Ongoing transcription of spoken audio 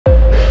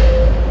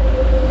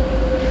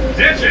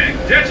Ditching,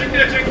 ditching,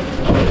 ditching.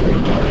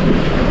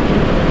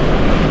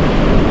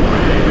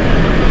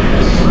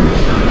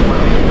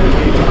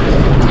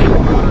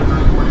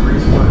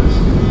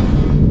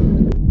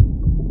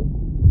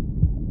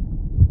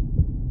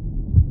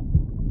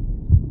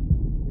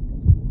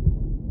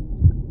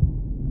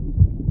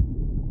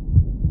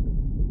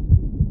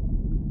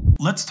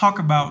 Let's talk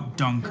about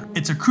Dunker.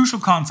 It's a crucial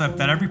concept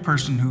that every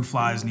person who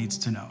flies needs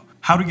to know.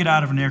 How to get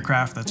out of an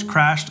aircraft that's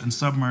crashed and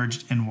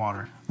submerged in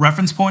water.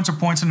 Reference points are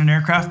points in an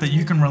aircraft that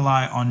you can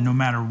rely on no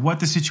matter what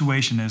the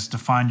situation is to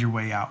find your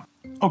way out.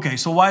 Okay,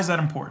 so why is that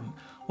important?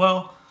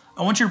 Well,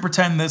 I want you to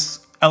pretend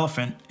this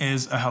elephant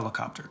is a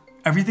helicopter.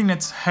 Everything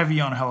that's heavy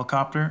on a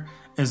helicopter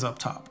is up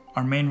top.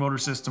 Our main rotor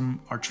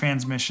system, our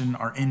transmission,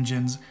 our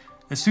engines.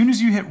 As soon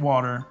as you hit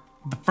water,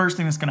 the first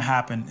thing that's gonna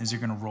happen is you're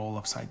gonna roll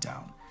upside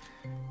down.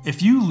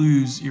 If you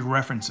lose your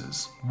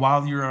references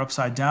while you're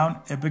upside down,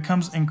 it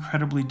becomes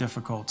incredibly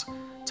difficult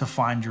to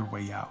find your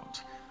way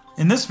out.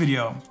 In this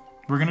video,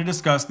 we're going to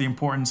discuss the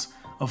importance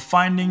of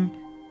finding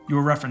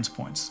your reference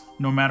points,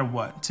 no matter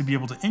what, to be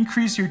able to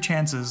increase your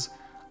chances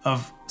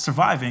of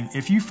surviving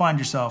if you find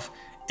yourself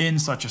in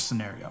such a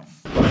scenario.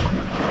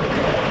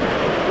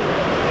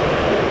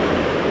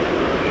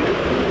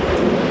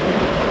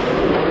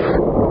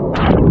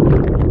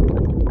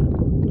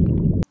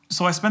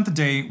 So I spent the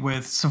day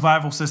with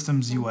Survival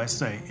Systems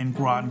USA in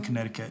Groton,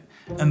 Connecticut,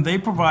 and they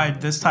provide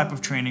this type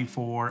of training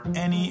for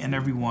any and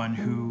everyone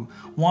who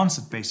wants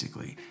it,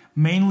 basically.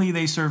 Mainly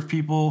they serve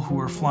people who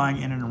are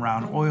flying in and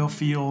around oil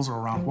fields or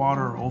around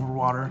water or over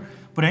water,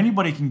 but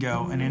anybody can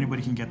go and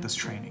anybody can get this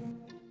training.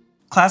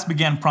 Class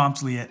began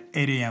promptly at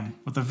 8 a.m.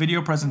 with a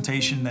video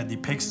presentation that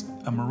depicts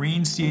a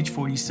Marine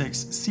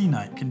CH-46 Sea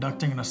Knight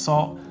conducting an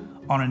assault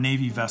on a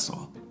Navy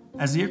vessel.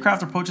 As the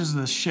aircraft approaches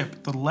the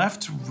ship, the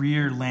left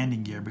rear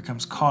landing gear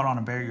becomes caught on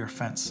a barrier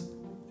fence.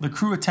 The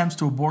crew attempts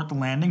to abort the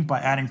landing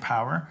by adding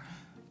power,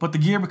 but the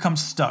gear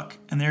becomes stuck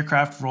and the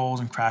aircraft rolls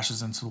and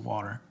crashes into the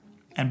water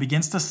and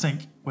begins to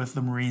sink with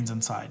the Marines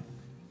inside.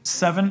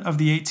 7 of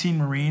the 18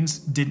 Marines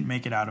didn't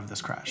make it out of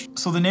this crash.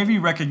 So the Navy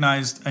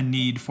recognized a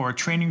need for a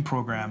training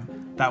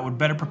program that would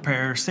better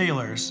prepare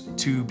sailors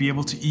to be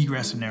able to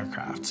egress an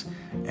aircraft.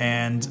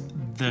 And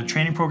the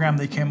training program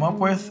they came up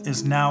with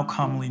is now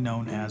commonly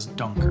known as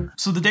Dunker.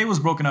 So the day was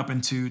broken up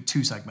into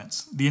 2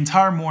 segments. The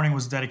entire morning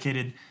was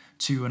dedicated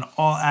to an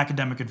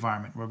all-academic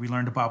environment where we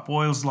learned about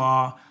Boyle's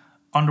Law,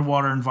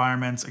 underwater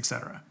environments,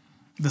 etc.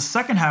 The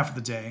second half of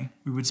the day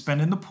we would spend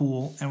in the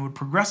pool and would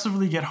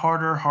progressively get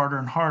harder, harder,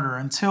 and harder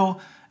until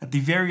at the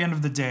very end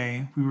of the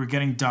day we were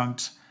getting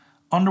dunked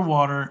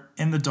underwater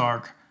in the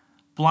dark,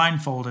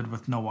 blindfolded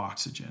with no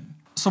oxygen.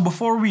 So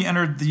before we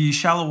entered the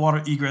shallow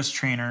water egress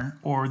trainer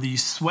or the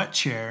sweat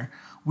chair,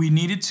 we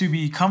needed to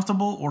be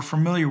comfortable or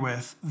familiar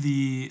with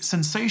the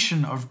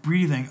sensation of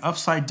breathing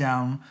upside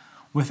down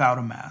without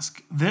a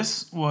mask.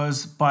 This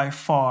was by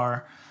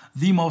far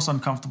the most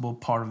uncomfortable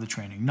part of the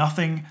training.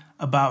 Nothing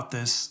about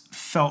this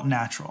felt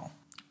natural.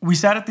 We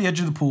sat at the edge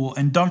of the pool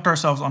and dunked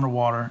ourselves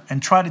underwater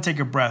and tried to take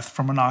a breath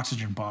from an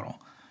oxygen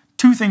bottle.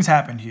 2 things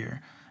happened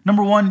here.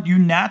 Number 1, you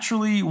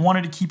naturally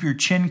wanted to keep your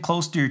chin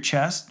close to your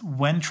chest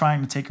when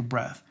trying to take a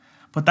breath,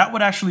 but that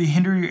would actually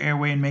hinder your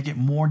airway and make it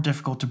more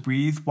difficult to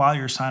breathe while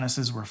your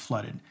sinuses were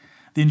flooded.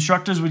 The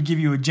instructors would give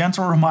you a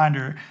gentle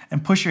reminder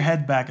and push your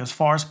head back as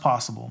far as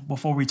possible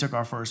before we took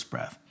our first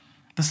breath.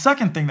 The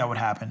second thing that would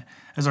happen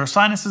is our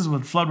sinuses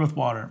would flood with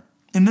water.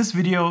 In this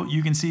video,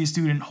 you can see a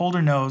student hold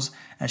her nose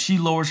as she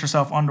lowers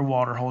herself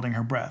underwater holding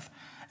her breath.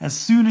 As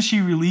soon as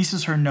she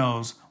releases her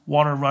nose,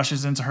 water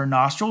rushes into her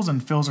nostrils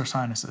and fills her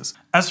sinuses.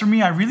 As for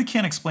me, I really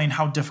can't explain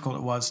how difficult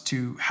it was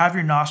to have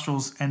your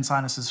nostrils and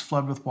sinuses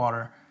flood with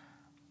water,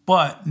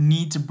 but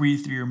need to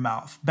breathe through your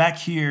mouth. Back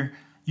here,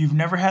 you've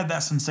never had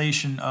that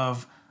sensation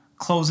of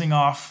closing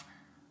off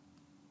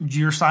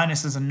your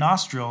sinuses and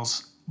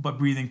nostrils, but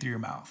breathing through your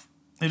mouth.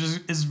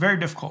 It's very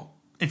difficult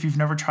if you've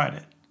never tried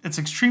it. It's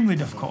extremely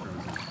difficult.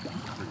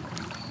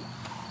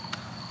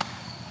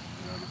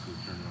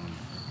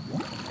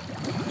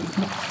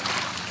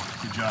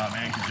 Good job,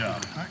 man. Good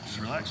job. All right, just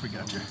relax. We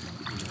got you.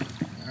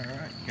 All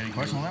right. Got any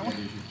questions on that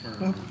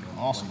one?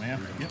 Awesome, man.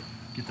 Yep.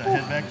 Get that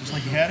head back just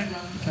like you had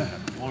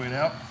it. Blow it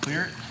out.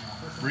 Clear it.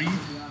 Breathe.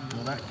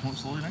 Blow that. Come on,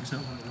 slowly.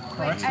 Exhale. All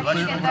right. Wait, I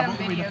didn't get that on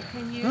video.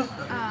 Can you?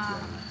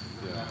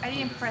 I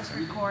didn't press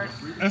record.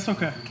 That's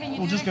okay. Can you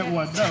we'll do just it get again?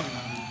 one. No,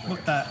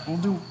 look that. We'll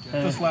do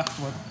this last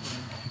one.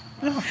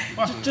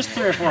 Just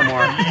 3 or 4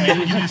 more. You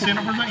need to stand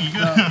up for a second? You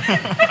good?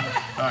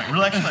 All right,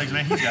 relax your legs,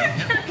 man. He's got it.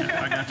 Yep. Okay,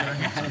 I got you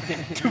right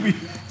here. Can we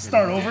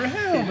start over?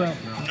 Hell no.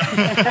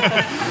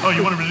 Oh,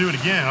 you want him to do it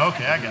again?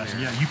 Okay, I got you.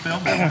 Yeah, you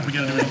filmed that one. We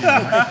got to do it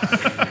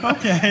again. Right?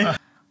 Okay.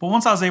 But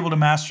once I was able to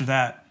master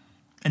that,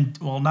 and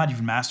well, not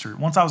even master it,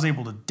 once I was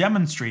able to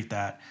demonstrate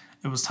that,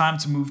 it was time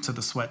to move to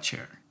the sweat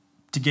chair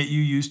to get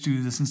you used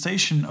to the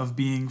sensation of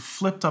being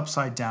flipped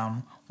upside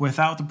down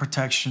without the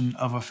protection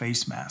of a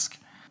face mask.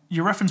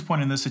 Your reference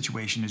point in this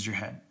situation is your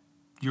head.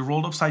 You're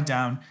rolled upside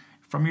down.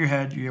 From your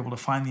head, you're able to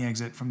find the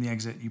exit. From the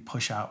exit, you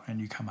push out and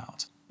you come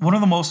out. One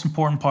of the most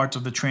important parts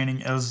of the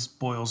training is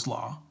Boyle's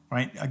Law.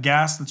 right? A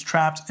gas that's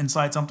trapped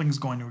inside something is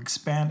going to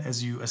expand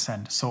as you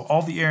ascend. So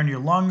all the air in your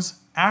lungs,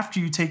 after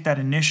you take that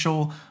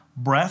initial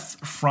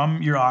breath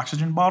from your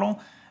oxygen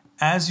bottle,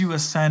 as you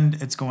ascend,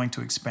 it's going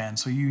to expand.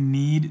 So you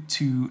need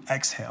to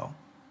exhale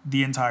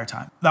the entire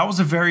time. That was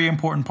a very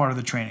important part of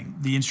the training.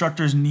 The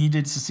instructors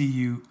needed to see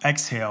you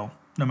exhale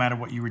no matter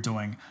what you were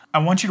doing. I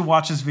want you to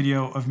watch this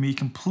video of me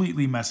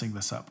completely messing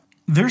this up.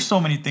 There's so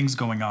many things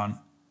going on.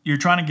 You're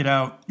trying to get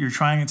out, you're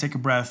trying to take a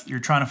breath, you're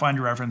trying to find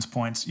your reference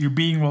points, you're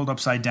being rolled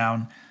upside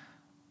down.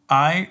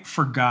 I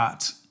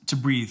forgot to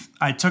breathe.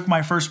 I took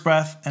my first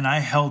breath and I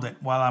held it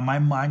while my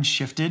mind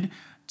shifted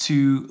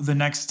to the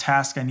next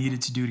task I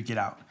needed to do to get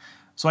out.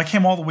 So I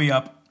came all the way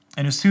up,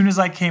 and as soon as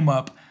I came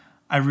up,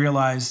 I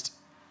realized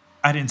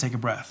I didn't take a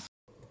breath.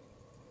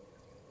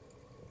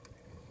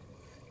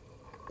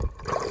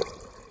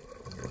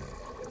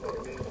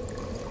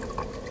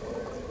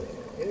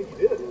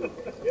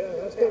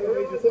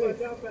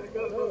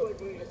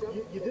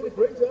 You did a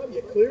great job.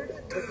 You cleared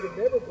it, but you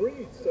never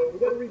breathed. So we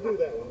got to redo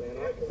that one, man.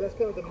 All right? Because that's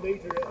kind of the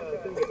major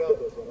thing about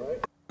this one, right?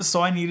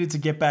 So I needed to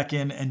get back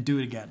in and do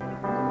it again.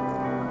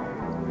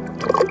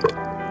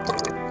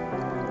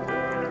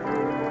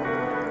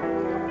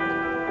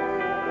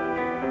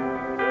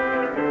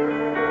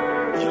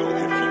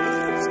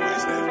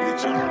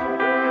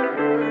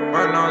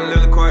 Right now,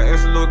 Lily Court,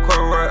 it's a little court,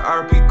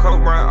 right? RP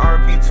Coke, right?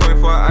 RP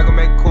 24. I can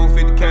make cool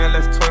 50 can,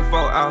 less 24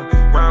 out.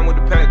 Round with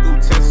the pack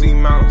through Tennessee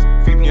mountains.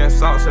 VPN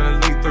salts and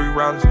at least 3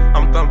 rounds.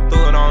 I'm thumping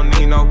through it, I don't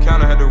need no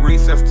counter. Had to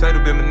recess,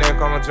 potato, bit my neck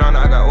on my joint.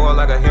 I got oil,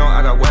 I got him,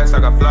 I got wax,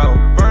 I got flour.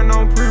 Burn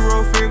on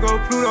pre-roll, finger,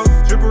 Pluto.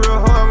 Drip real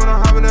hard when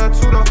I'm hopping that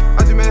Tudo. I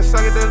just made a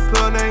socket that a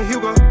plug named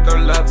Hugo.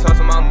 30 laptops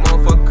in my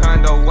motherfucking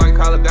condo. White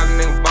collar, got a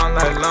nigga bond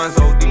like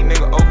Lonzo. D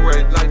nigga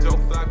overrated like Joe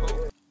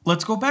Flacco.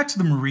 Let's go back to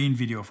the Marine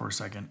video for a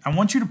second. I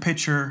want you to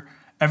picture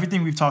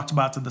everything we've talked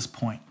about to this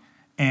point.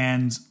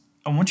 And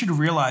I want you to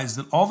realize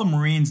that all the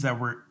Marines that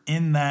were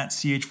in that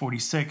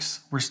CH-46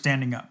 were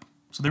standing up.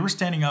 So they were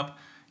standing up,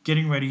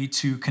 getting ready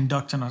to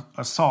conduct an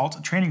assault,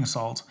 a training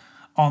assault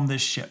on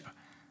this ship.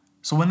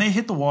 So when they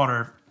hit the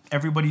water,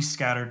 everybody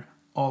scattered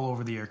all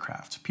over the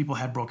aircraft. People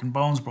had broken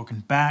bones, broken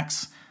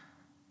backs,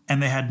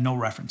 and they had no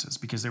references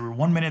because they were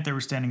 1 minute they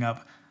were standing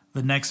up,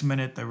 the next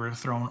minute they were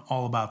thrown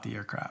all about the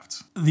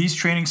aircraft. These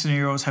training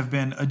scenarios have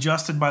been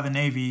adjusted by the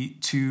Navy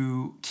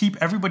to keep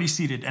everybody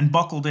seated and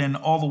buckled in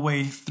all the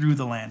way through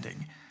the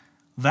landing.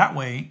 That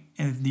way,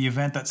 in the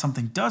event that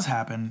something does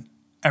happen,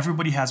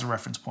 everybody has a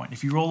reference point.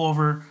 If you roll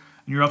over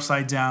and you're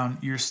upside down,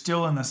 you're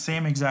still in the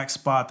same exact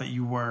spot that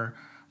you were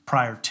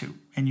prior to.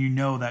 And you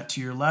know that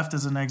to your left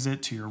is an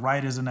exit, to your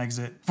right is an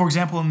exit. For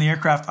example, in the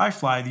aircraft I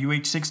fly, the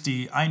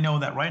UH-60, I know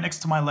that right next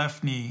to my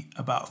left knee,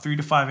 about 3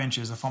 to 5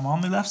 inches, if I'm on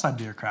the left side of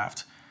the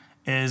aircraft,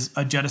 is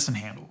a jettison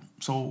handle.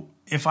 So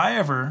if I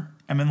ever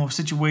am in a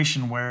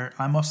situation where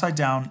I'm upside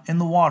down in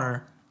the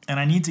water and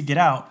I need to get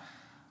out,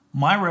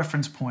 my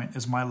reference point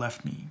is my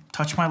left knee.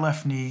 Touch my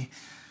left knee,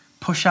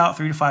 push out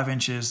 3 to 5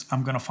 inches,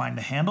 I'm gonna find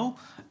a handle,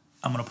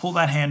 I'm gonna pull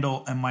that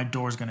handle, and my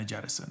door is gonna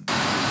jettison.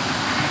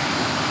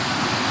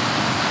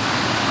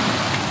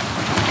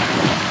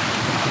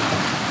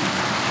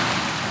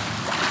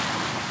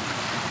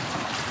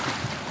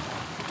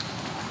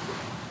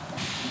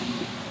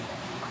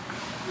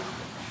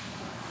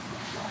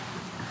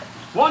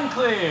 One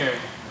clear.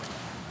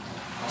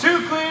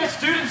 2 clear,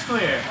 students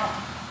clear.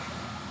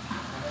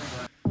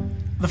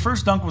 The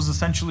first dunk was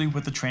essentially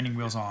with the training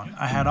wheels on.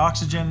 I had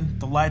oxygen,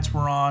 the lights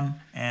were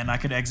on, and I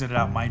could exit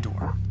out my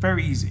door.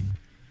 Very easy.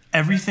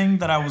 Everything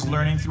that I was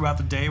learning throughout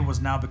the day was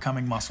now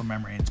becoming muscle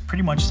memory. It's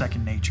pretty much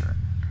second nature.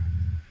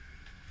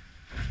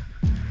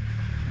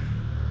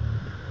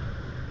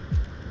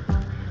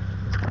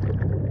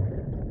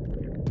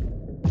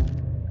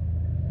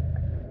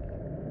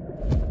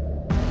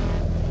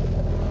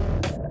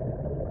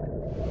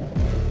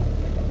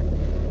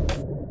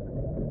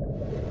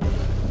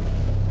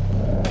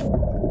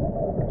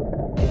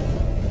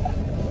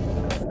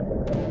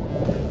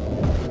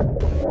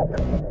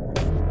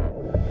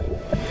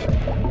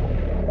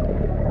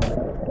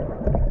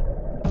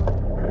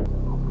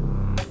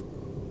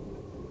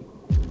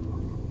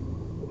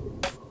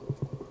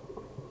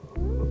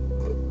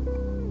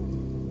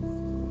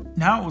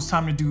 Now it was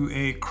time to do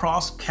a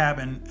cross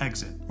cabin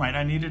exit, right?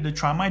 I needed to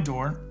try my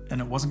door and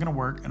it wasn't gonna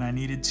work, and I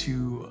needed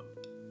to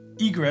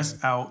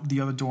egress out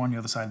the other door on the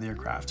other side of the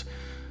aircraft.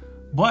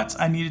 But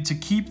I needed to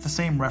keep the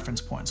same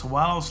reference point. So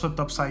while I was flipped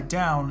upside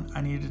down,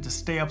 I needed to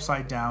stay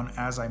upside down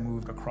as I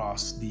moved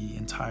across the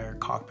entire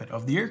cockpit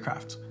of the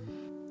aircraft.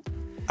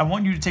 I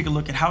want you to take a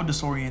look at how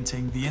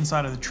disorienting the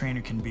inside of the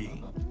trainer can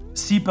be.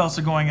 Seatbelts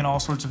are going in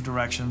all sorts of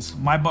directions.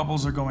 My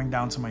bubbles are going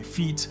down to my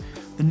feet.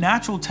 The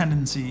natural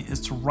tendency is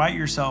to right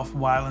yourself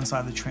while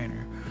inside the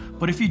trainer.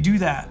 But if you do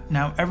that,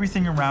 now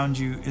everything around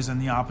you is in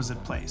the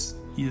opposite place.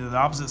 Either the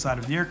opposite side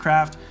of the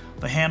aircraft,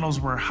 the handles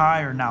were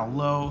high or now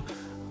low.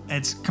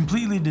 It's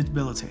completely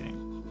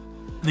debilitating.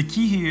 The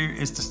key here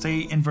is to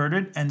stay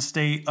inverted and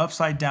stay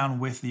upside down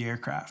with the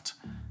aircraft.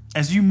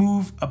 As you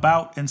move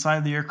about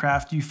inside the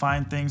aircraft, you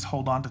find things,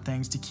 hold on to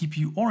things to keep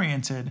you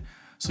oriented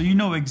so you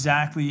know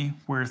exactly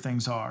where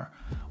things are.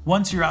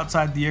 Once you're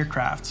outside the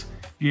aircraft,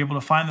 you're able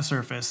to find the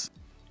surface.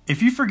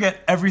 If you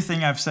forget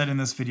everything I've said in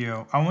this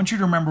video, I want you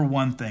to remember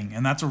one thing,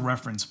 and that's a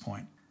reference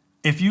point.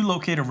 If you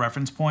locate a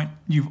reference point,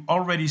 you've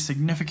already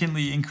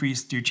significantly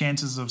increased your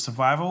chances of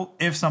survival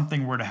if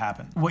something were to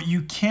happen. What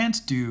you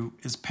can't do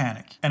is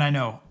panic. And I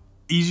know,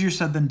 easier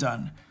said than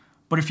done,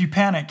 but if you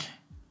panic,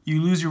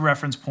 you lose your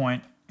reference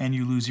point and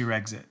you lose your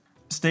exit.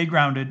 Stay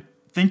grounded,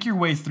 think your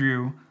way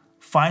through,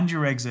 find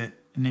your exit,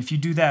 and if you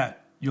do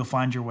that, you'll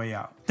find your way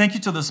out. Thank you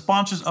to the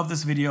sponsors of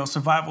this video,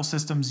 Survival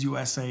Systems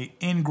USA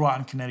in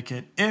Groton,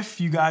 Connecticut. If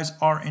you guys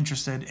are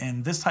interested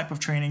in this type of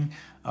training,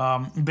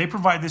 they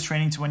provide this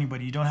training to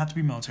anybody. You don't have to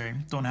be military,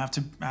 don't have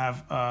to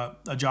have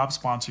a job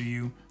sponsor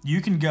you. You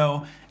can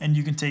go and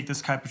you can take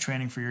this type of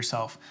training for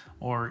yourself,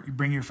 or you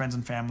bring your friends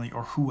and family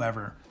or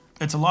whoever.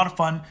 It's a lot of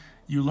fun,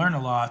 you learn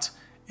a lot,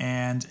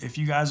 and if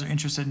you guys are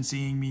interested in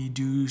seeing me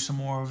do some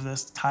more of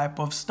this type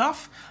of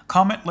stuff,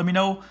 comment, let me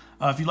know.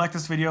 If you like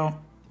this video,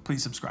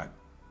 please subscribe.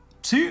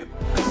 See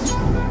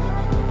you.